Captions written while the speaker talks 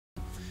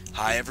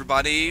Hi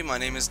everybody, my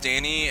name is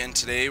Danny, and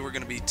today we're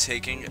going to be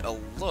taking a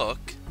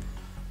look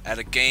at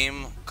a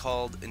game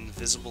called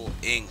Invisible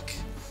Ink.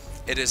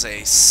 It is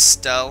a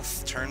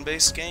stealth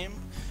turn-based game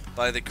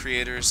by the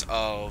creators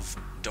of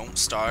Don't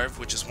Starve,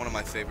 which is one of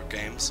my favorite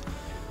games.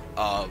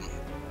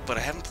 But I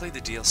haven't played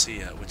the DLC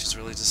yet, which is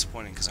really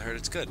disappointing because I heard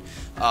it's good.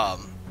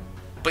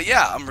 But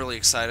yeah, I'm really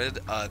excited.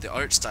 The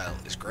art style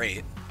is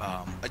great.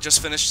 I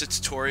just finished the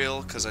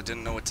tutorial because I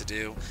didn't know what to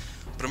do,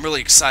 but I'm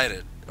really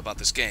excited about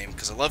this game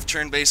because I love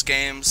turn-based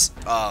games.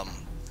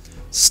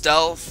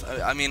 Stealth,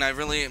 I mean, I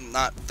really am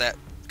not that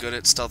good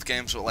at stealth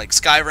games, but like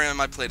Skyrim,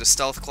 I played a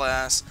stealth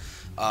class.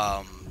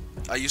 I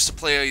used to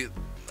play,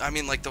 I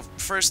mean, like the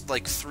first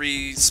like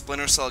 3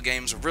 Splinter Cell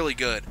games were really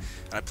good,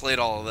 and I played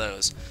all of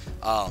those.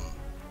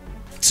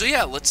 So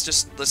yeah, let's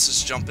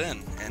just jump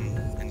in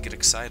and get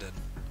excited.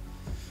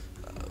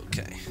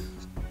 Okay.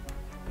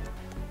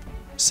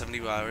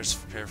 70 hours to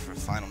prepare for a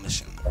final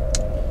mission.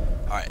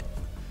 Alright.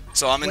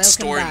 So I'm in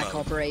story Welcome back,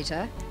 mode.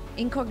 operator.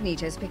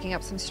 Incognito's picking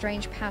up some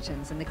strange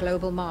patterns in the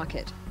global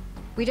market.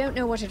 We don't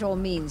know what it all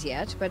means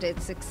yet, but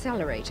it's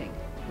accelerating.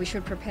 We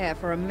should prepare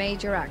for a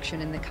major action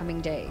in the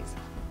coming days.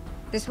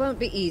 This won't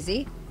be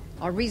easy.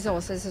 Our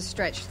resources are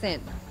stretched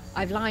thin.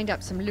 I've lined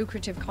up some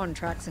lucrative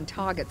contracts and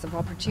targets of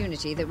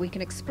opportunity that we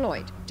can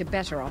exploit to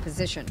better our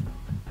position.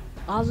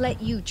 I'll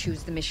let you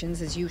choose the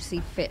missions as you see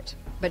fit,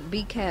 but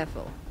be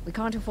careful. We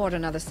can't afford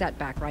another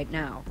setback right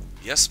now.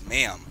 Yes,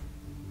 ma'am.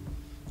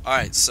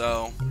 Alright,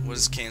 so what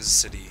is Kansas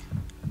City?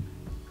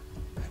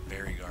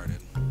 Very guarded.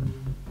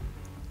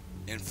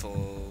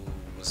 Info,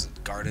 was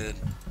it guarded?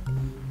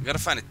 We gotta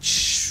find a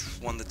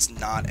one that's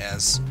not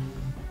as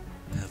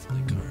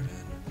heavily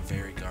guarded.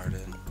 Very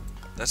guarded.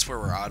 That's where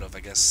we're out of, I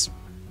guess.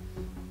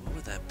 What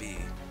would that be?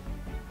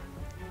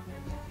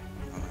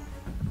 I don't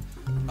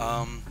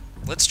know.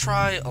 Let's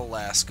try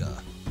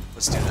Alaska.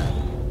 Let's do that.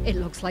 It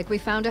looks like we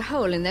found a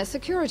hole in their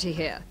security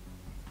here.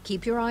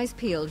 Keep your eyes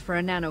peeled for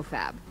a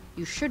nanofab.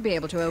 You should be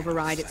able to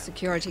override its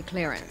security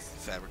clearance.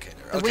 Okay, fabricator.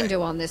 The Okay.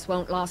 window on this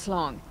won't last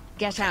long.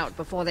 Get out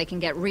before they can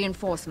get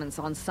reinforcements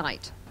on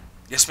site.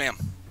 Yes, ma'am.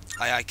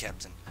 Aye, aye,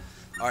 Captain.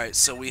 Alright,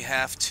 so we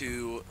have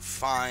to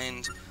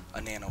find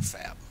a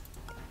nanofab.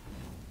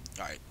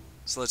 Alright,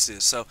 so let's do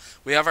this. So,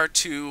 we have our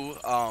 2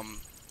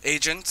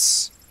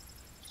 agents.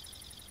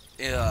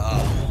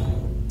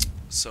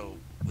 So,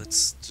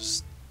 let's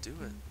just do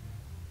it.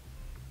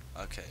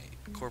 Okay,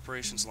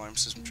 corporation's alarm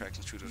system tracks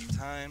intruders for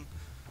time.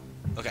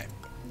 Okay,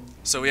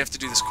 so we have to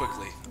do this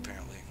quickly,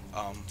 apparently.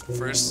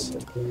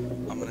 First,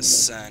 I'm gonna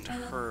send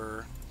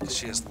her, because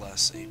she has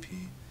less AP.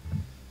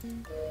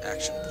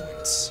 Action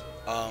points.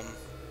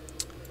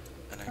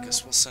 And I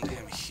guess we'll send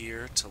him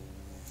here to,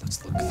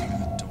 let's look through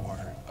the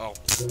door. Oh,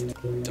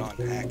 done,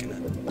 hacking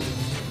it.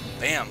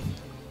 Bam!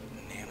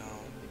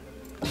 Nano.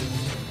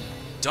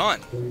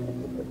 Done!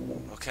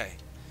 Okay.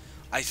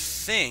 I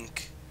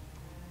think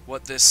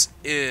what this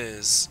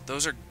is,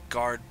 those are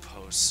guard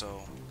posts,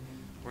 so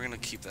we're gonna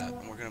keep that,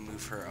 and we're gonna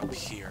move her up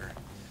here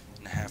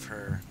and have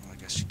her, well, I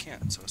guess she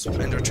can't, so it's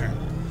end her turn.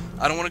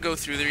 I don't want to go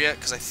through there yet,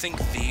 because I think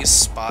these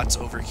spots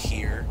over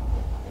here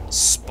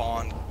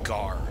spawn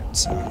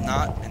guards. I'm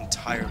not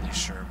entirely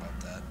sure about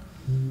that.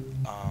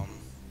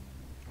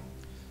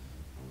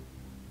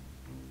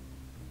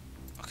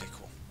 Okay,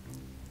 cool.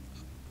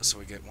 So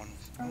we get one.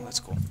 Oh, that's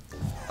cool.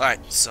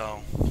 Alright,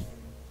 so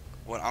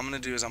what I'm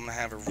going to do is I'm going to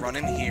have her run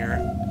in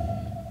here.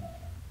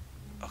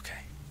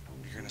 Okay.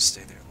 You're going to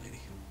stay there, lady.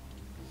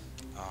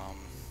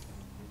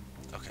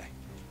 Okay.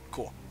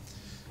 Cool.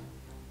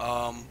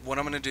 What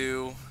I'm going to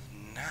do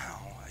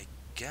now, I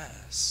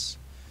guess,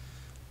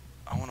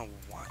 I want to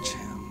watch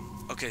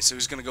him. Okay, so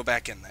he's going to go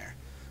back in there.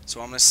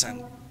 So I'm going to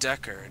send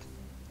Deckard.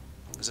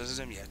 Is that his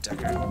name? Yeah,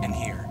 Deckard. In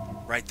here.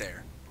 Right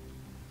there.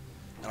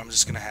 And I'm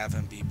just going to have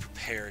him be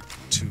prepared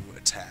to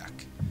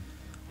attack.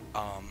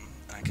 And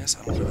I guess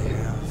I don't really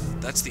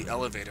have... That's the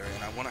elevator,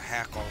 and I want to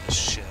hack all this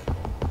shit.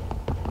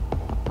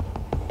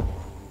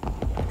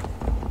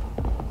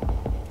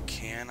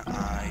 Can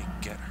I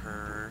get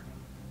her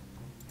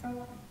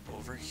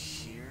over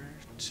here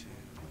to...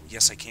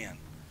 Yes, I can.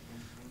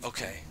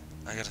 Okay.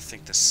 I gotta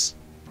think this.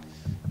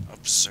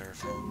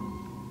 Observe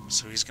him.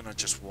 So he's gonna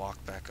just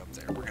walk back up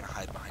there. We're gonna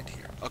hide behind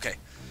here. Okay.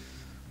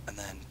 And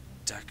then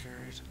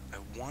Deckard, I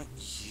want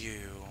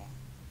you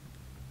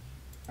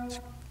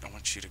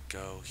to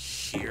go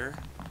here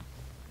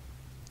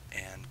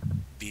and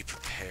be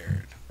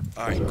prepared.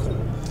 Alright, cool.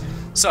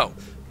 So,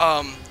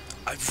 I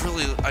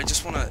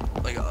just wanna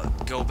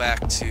go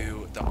back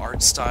to the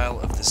art style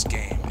of this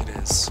game. It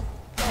is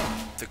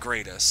the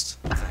greatest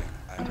thing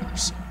I've ever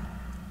seen.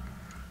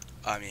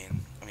 I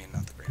mean,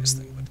 not the greatest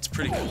thing, but it's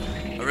pretty good.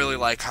 I really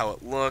like how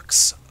it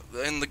looks,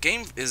 and the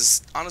game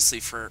is, honestly,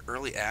 for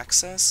early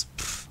access,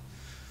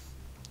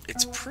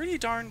 it's pretty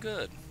darn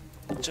good.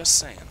 Just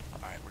saying.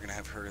 Alright, we're gonna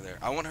have her there.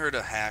 I want her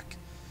to hack,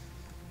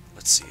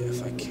 let's see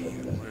if I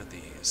can. What are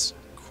these?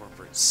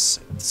 Corporate,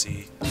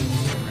 see,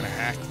 we're gonna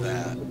hack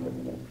that,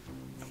 and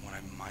what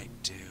I might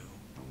do,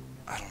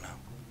 I don't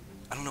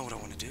know what I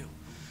want to do.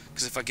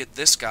 Because if I get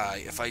this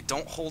guy, if I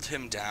don't hold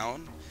him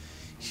down,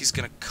 he's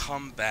gonna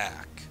come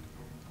back,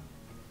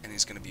 and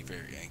he's gonna be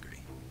very angry.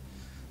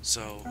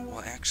 So,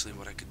 well, actually,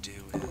 what I could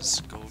do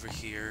is go over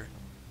here,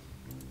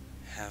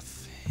 have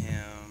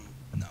him.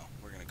 No,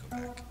 we're gonna go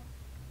back.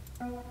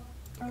 Go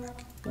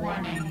back.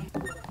 Warning.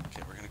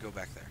 Okay, we're gonna go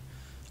back there.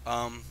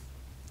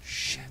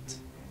 Shit.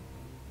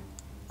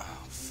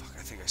 Oh, fuck,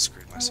 I think I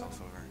screwed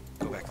myself over.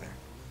 Go back there.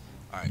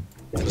 Alright,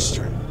 finish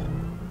turn.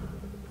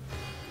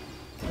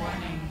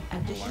 Warning.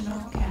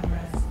 Additional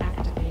cameras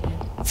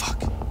activated.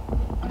 Fuck.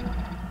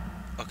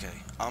 Okay,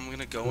 I'm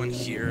gonna go in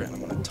here and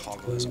I'm gonna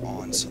toggle this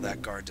on so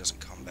that guard doesn't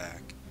come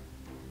back.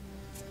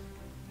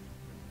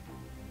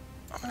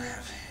 I'm gonna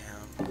have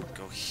him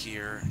go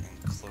here and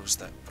close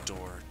that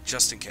door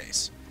just in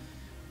case.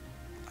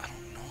 I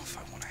don't know if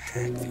I want to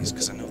hack these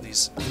because I know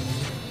these.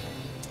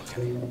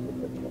 Okay,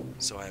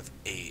 so I have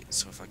 8.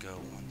 So if I go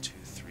 1, 2,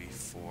 3,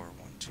 4, 1,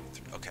 2,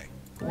 3. Okay,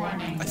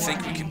 Warning. I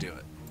think we can do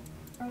it.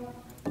 So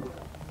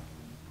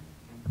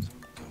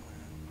go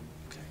in.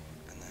 Okay,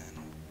 and then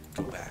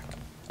go back.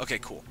 Okay,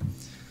 cool.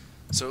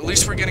 So at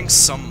least we're getting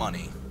some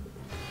money.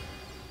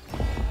 I'm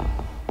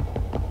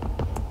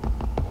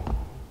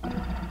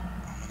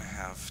gonna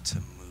have to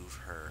move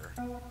her.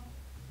 I'm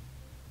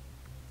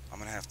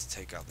gonna have to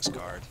take out this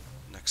guard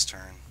next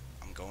turn.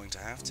 I'm going to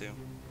have to. And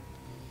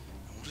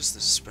what is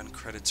this? Spend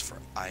credits for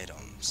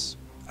items.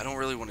 I don't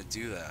really want to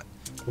do that.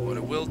 But what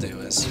I will do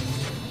is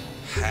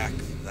hack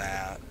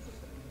that.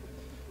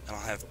 And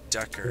I'll have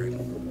Deckard.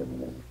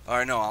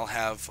 Or no, I'll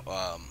have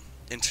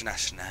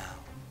International.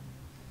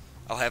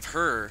 I'll have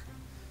her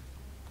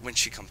when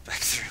she comes back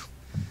through.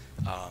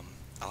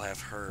 I'll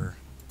have her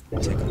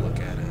take a look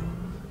at it.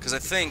 Because I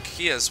think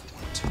he has 1,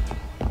 2, 3.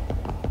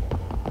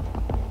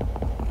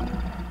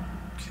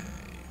 Okay,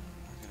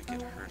 we're going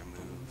to get her to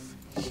move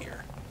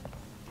here.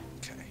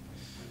 Okay,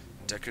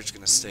 Deckard's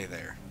going to stay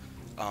there.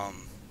 1,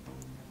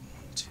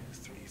 2,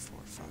 3, 4,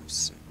 5,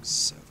 6,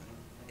 7,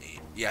 8.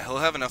 Yeah, he'll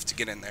have enough to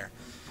get in there.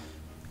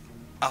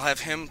 I'll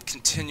have him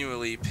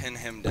continually pin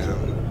him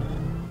down.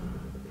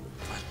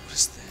 But what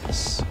is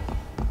this?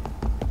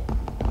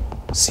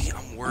 See,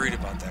 I'm worried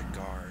about that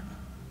guard.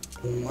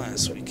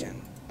 Unless we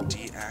can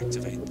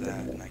deactivate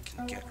that and I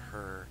can get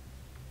her.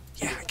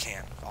 Yeah, I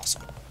can.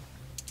 Awesome.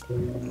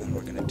 And then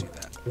we're gonna do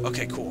that.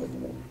 Okay, cool.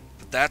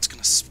 But that's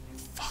gonna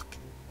fuck.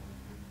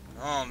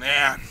 Oh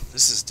man,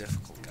 this is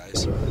difficult,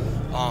 guys.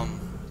 Fuck.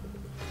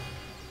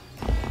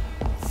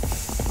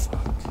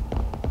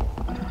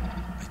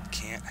 I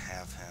can't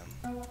have him.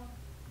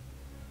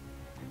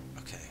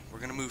 Okay, we're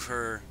gonna move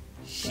her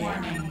here.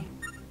 Warning.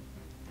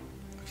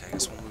 Okay, I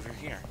guess we'll move her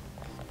here.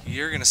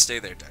 You're gonna stay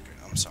there, Deckard.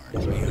 I'm sorry,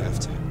 but you have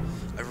to.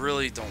 I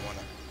really don't want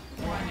to.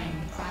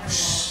 Warning.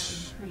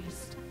 Firewall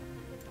increased.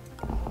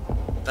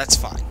 That's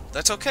fine.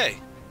 That's okay.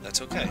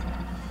 That's okay.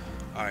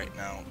 Alright,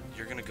 now,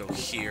 you're gonna go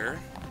here.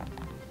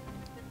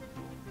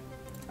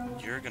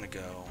 You're gonna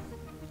go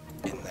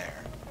in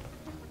there.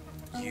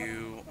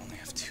 You only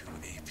have 2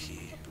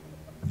 AP.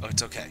 Oh,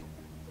 it's okay.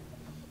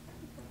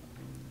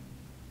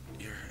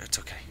 It's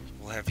okay.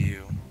 We'll have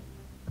you.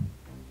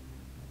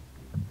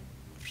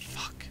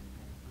 Fuck.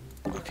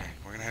 Okay,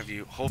 we're gonna have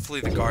you. Hopefully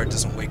the guard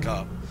doesn't wake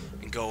up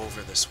and go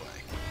over this way.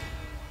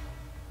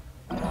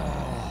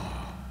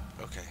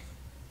 Okay.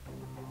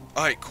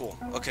 Alright, cool.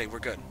 Okay, we're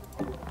good.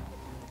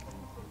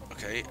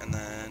 Okay, and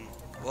then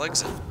we'll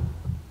exit.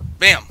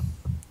 Bam!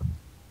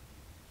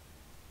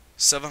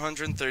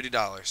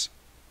 $730.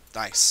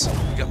 Nice.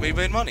 We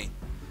made money.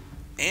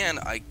 And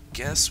I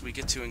guess we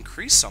get to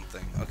increase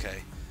something.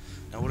 Okay.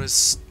 Now what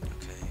is...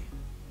 Okay.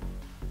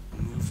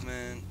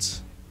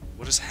 Movement.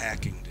 What does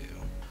hacking do?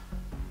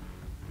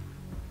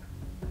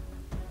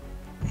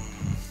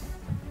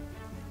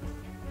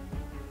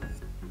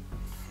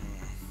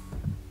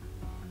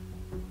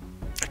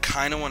 I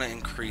kind of want to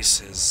increase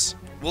his...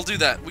 We'll do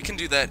that. We can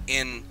do that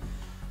in...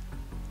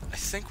 I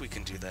think we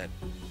can do that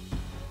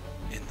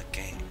in the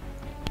game.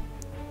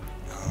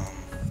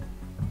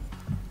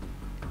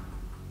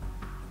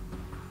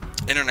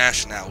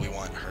 International, we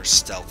want her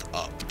stealth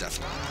up,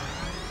 definitely.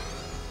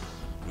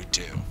 We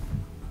do.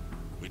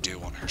 We do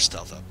want her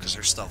stealth up, because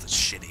her stealth is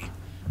shitty.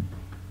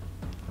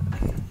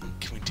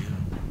 Can we do...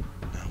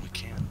 No, we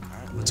can't.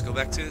 Alright, let's go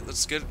back to...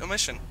 Let's get a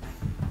mission.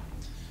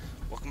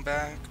 Welcome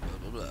back.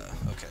 Blah, blah, blah.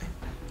 Okay.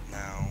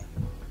 Now...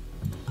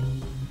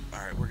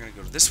 Alright, we're gonna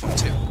go to this one,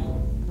 too.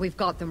 We've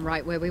got them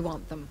right where we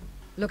want them.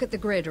 Look at the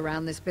grid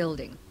around this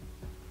building.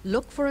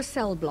 Look for a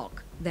cell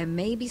block. There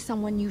may be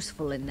someone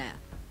useful in there.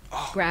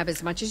 Oh. Grab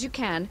as much as you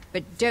can,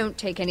 but don't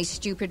take any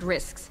stupid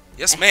risks.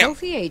 Yes, A ma'am.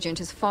 healthy agent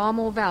is far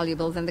more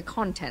valuable than the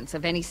contents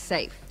of any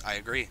safe. I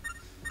agree.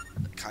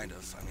 Kind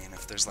of. I mean,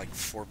 if there's like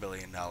 $4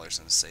 billion in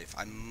a safe,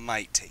 I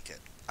might take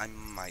it. I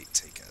might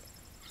take it.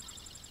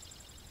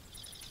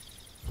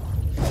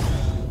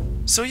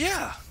 So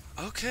yeah.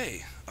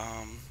 Okay.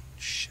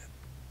 Shit.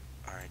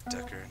 Alright,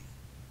 Deckard.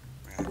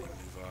 We're gonna have you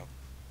move up.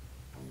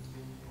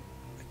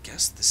 I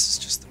guess this is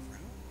just the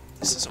room.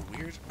 This is a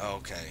weird... Oh,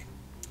 okay.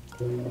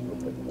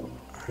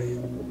 Alright.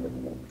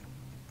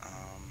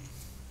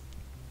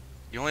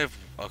 You only have...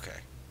 Okay.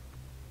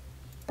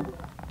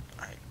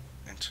 Alright.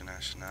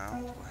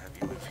 International. We'll have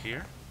you move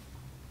here.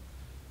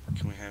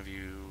 Can we have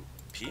you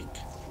peek?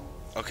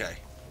 Okay.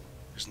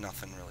 There's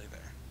nothing really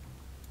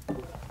there.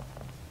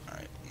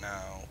 Alright,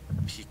 now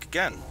peek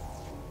again.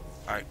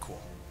 Alright,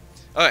 cool.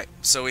 Alright,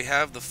 so we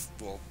have the...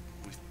 well,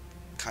 we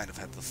kind of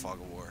had the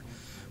fog of war.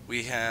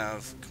 We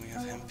have... can we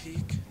have him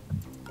peek?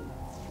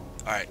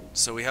 Alright,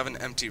 so we have an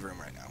empty room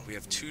right now. We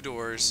have 2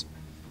 doors.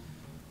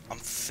 I'm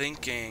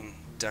thinking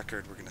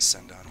Deckard we're going to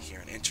send down here.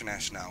 And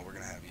International we're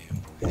going to have you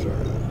hang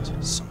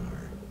around somewhere.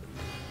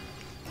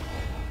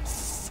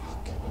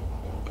 Fuck.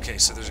 Okay,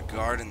 so there's a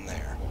guard in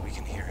there. We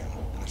can hear him.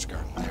 And there's a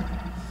guard in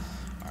there.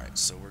 Alright,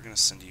 so we're going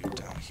to send you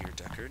down here,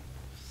 Deckard.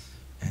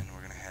 And we're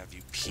going to have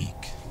you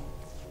peek.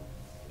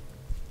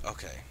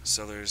 Okay,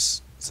 so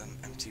there's... is that an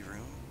empty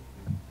room?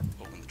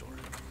 Open the door.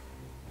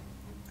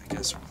 I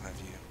guess we'll have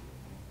you...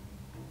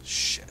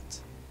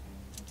 shit.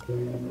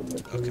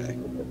 Okay.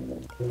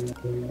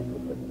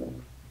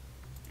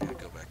 You're gonna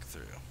go back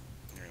through.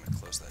 And you're gonna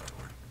close that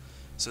door.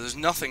 So there's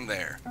nothing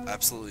there.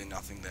 Absolutely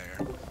nothing there.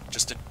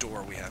 Just a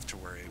door we have to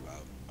worry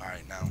about.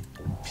 Alright, now,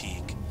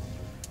 peek.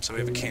 So we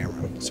have a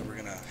camera. So we're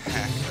gonna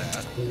hack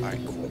that.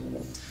 Alright, cool.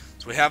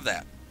 So we have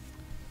that.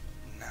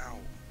 Now...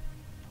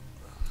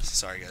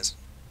 sorry, guys.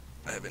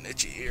 I have an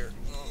itchy ear.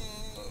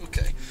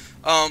 Okay.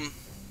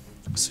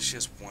 So she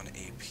has 1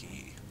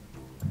 AP.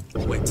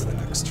 We'll wait till the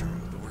next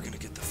turn, but we're gonna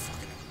get the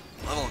fucking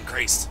level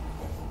increased.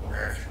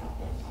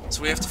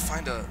 So we have to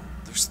find a...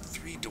 there's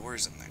 3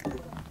 doors in there,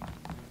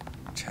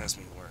 which has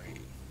me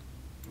worried.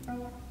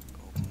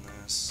 Open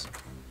this.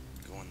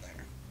 Go in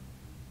there.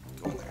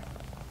 Go in there.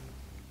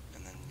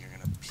 And then you're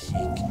gonna peek.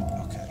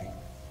 Okay.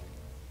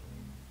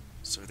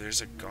 So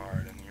there's a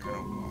guard, and you're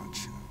gonna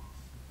watch him.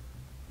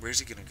 Where's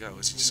he gonna go?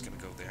 Is he just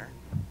gonna go there?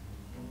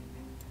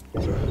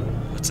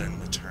 Let's end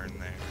the turn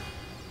there.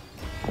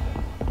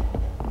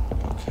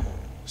 Okay,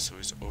 so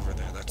he's over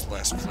there. That's the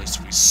last place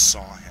we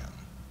saw him.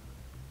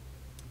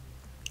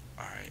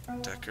 Alright,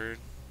 Deckard.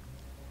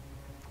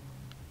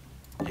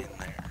 In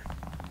there.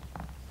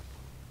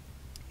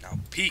 Now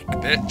peek,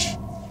 bitch!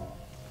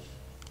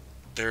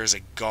 There is a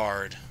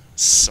guard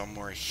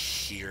somewhere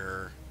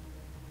here,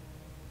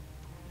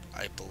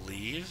 I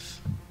believe.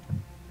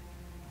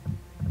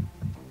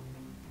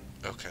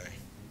 Okay.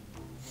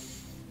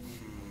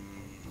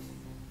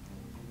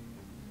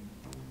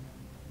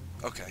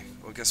 Okay,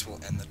 well, I guess we'll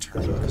end the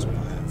turn because we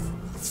don't have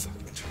fuck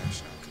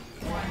international.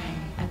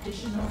 Warning.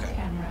 Additional Okay.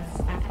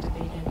 cameras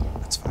activated.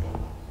 That's fine.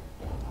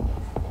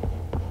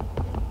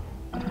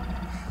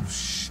 Oh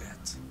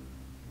shit.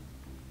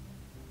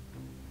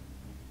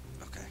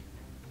 Okay.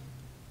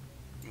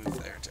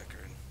 Move there,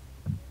 Deckard.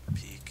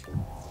 Peek.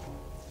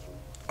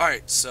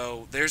 Alright,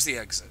 so there's the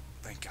exit.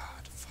 Thank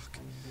God. Fuck.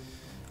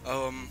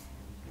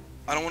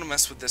 I don't want to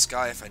mess with this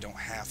guy if I don't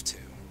have to.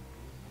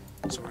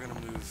 So we're gonna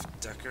move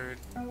Deckard,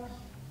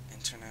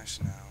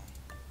 International,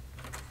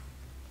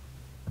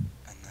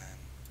 and then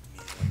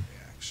melee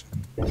reaction.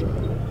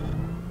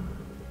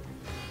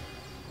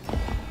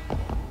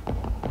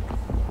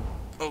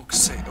 Oh,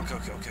 say,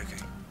 okay.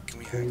 Can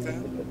we hack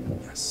that?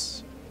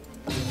 Yes.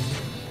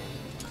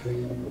 Okay.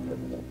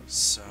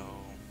 So,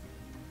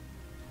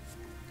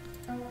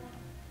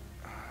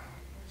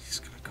 he's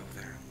gonna go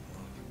there and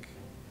look.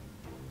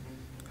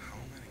 How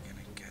am I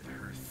gonna get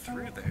her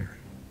through there?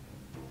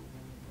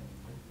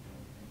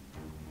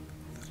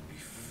 That'll be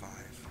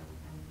 5,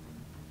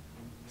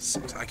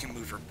 6. I can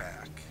move her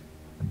back.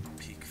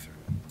 Peek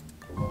through.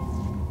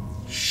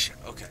 Shit.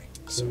 Okay.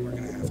 So we're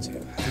gonna have to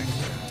hack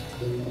that.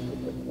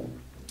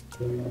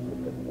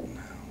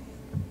 Now.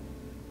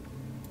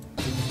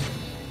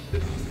 Oh,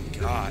 thank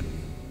God.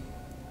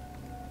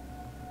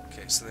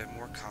 Okay, so they have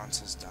more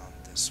consoles down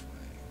this way.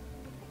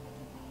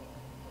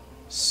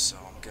 So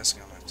I'm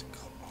guessing I'm gonna have to go.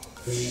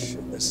 Oh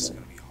shit, this is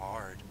gonna be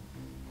hard.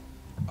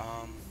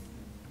 I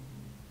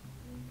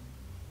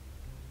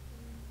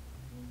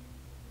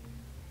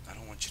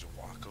don't want you to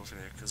walk over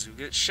there because you'll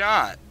get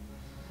shot.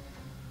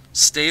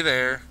 Stay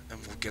there and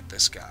we'll get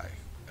this guy.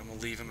 And we'll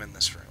leave him in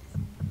this room.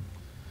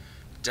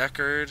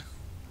 Deckard,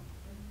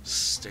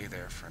 stay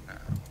there for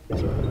now.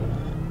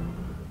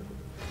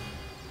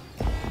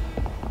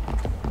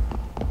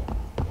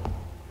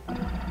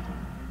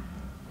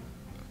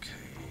 Okay.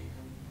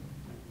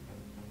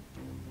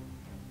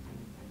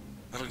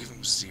 That'll give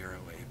him 0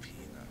 AP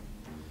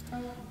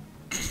though.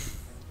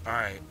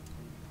 Alright.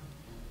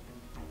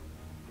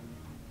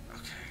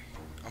 Okay.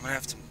 I'm gonna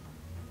have to...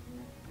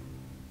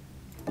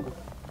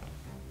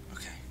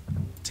 okay.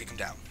 Take him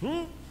down.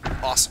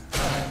 Awesome.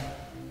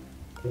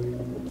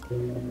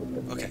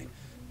 Okay.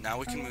 Now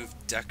we can move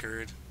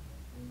Deckard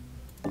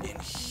in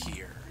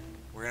here.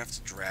 We're gonna have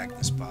to drag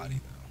this body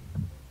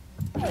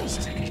though. Let's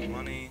take his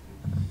money.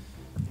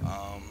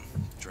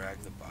 Drag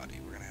the body.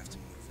 We're gonna have to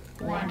move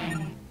it.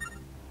 Warning.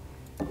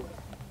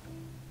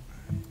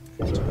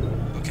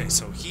 Okay,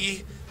 so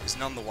he is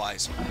none the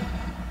wiser.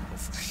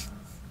 Hopefully.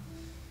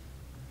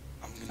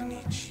 I'm gonna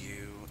need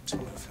you to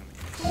move him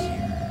in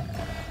here.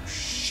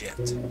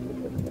 Shit.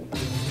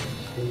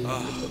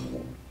 Ugh.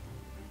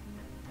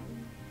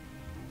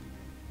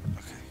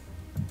 Okay.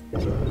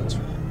 Let's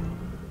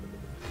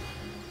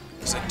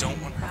because I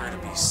don't want her to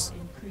be.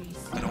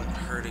 I don't want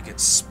her to get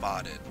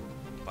spotted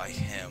by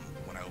him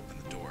when I open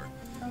the door.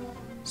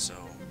 So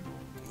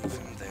move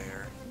him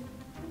there,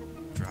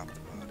 drop the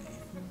body,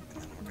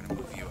 and then we're gonna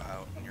move you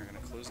out, and you're gonna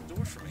close the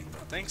door for me.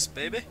 Thanks,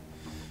 baby.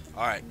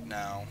 All right,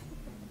 now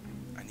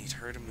I need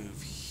her to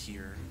move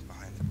here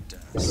behind the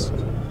desk.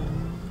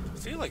 I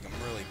feel like I'm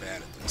really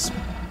bad at this.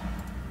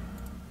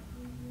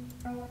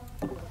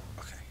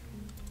 Okay.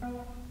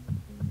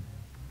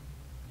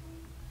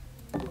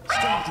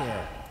 Stop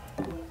there.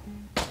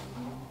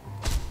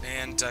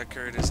 And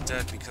Deckard is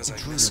dead because I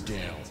missed him.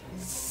 Down.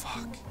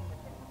 Fuck.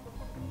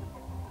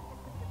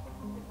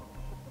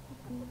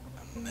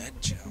 A med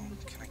gel.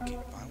 Can I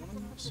buy one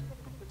of those?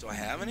 Do I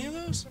have any of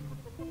those?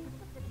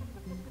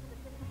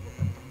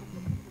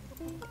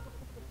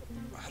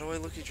 How do I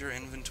look at your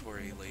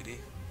inventory, lady?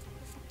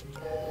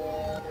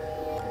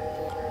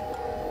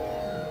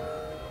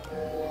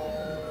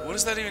 What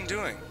is that even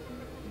doing?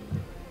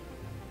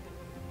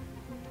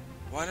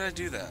 Why did I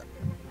do that?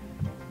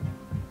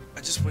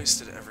 I just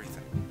wasted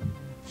everything.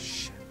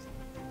 Shit.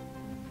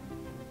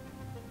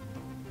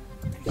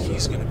 And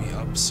he's gonna be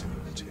up soon,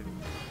 too.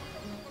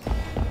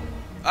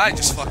 I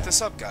just fucked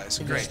this up, guys.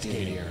 Great.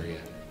 Investigate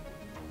area.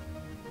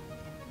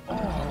 Oh,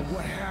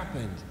 what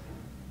happened?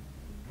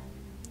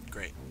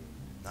 Great.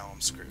 Now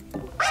I'm screwed.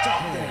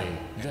 Stop there. And now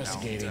I'm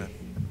Investigating.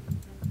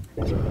 dead.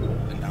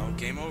 And now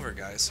game over,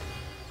 guys.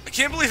 I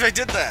can't believe I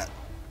did that!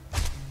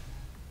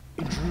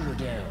 Intruder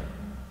down.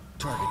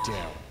 Target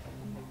down.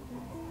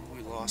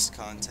 We lost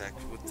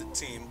contact with the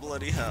team.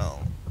 Bloody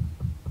hell.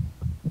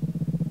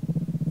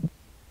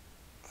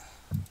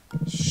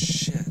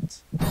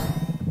 Shit.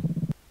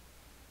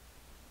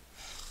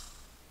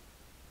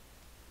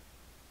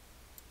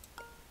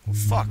 Well,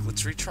 fuck,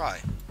 let's retry.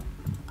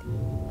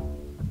 Oh,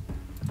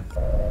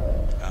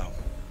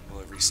 well,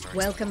 it restarts.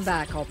 Welcome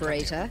back,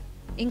 operator.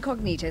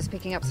 Incognito's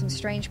picking up some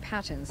strange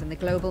patterns in the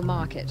global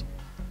market.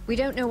 We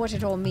don't know what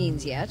it all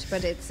means yet,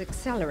 but it's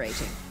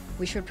accelerating.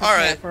 We should prepare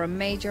Alright. for a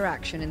major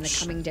action in the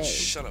coming days.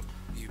 Shut up,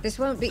 you This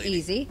won't be lady.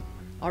 easy.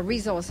 Our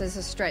resources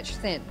are stretched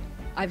thin.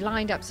 I've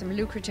lined up some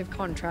lucrative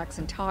contracts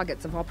and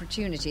targets of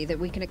opportunity that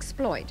we can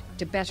exploit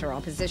to better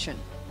our position.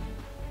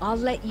 I'll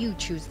let you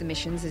choose the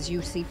missions as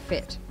you see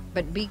fit,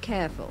 but be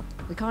careful.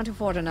 We can't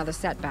afford another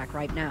setback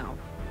right now.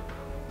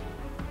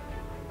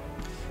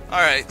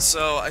 Alright,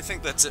 so I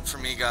think that's it for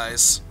me,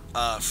 guys.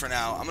 For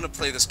now, I'm going to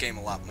play this game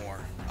a lot more,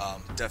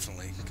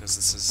 definitely, because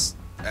this is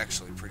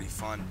actually pretty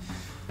fun.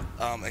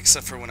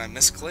 Except for when I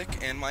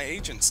misclick and my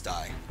agents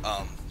die.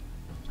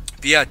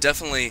 But yeah,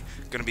 definitely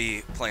going to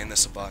be playing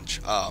this a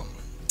bunch.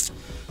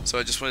 So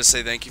I just want to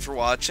say thank you for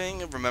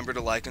watching. Remember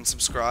to like and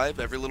subscribe.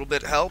 Every little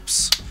bit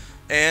helps.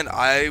 And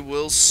I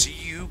will see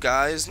you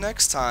guys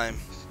next time.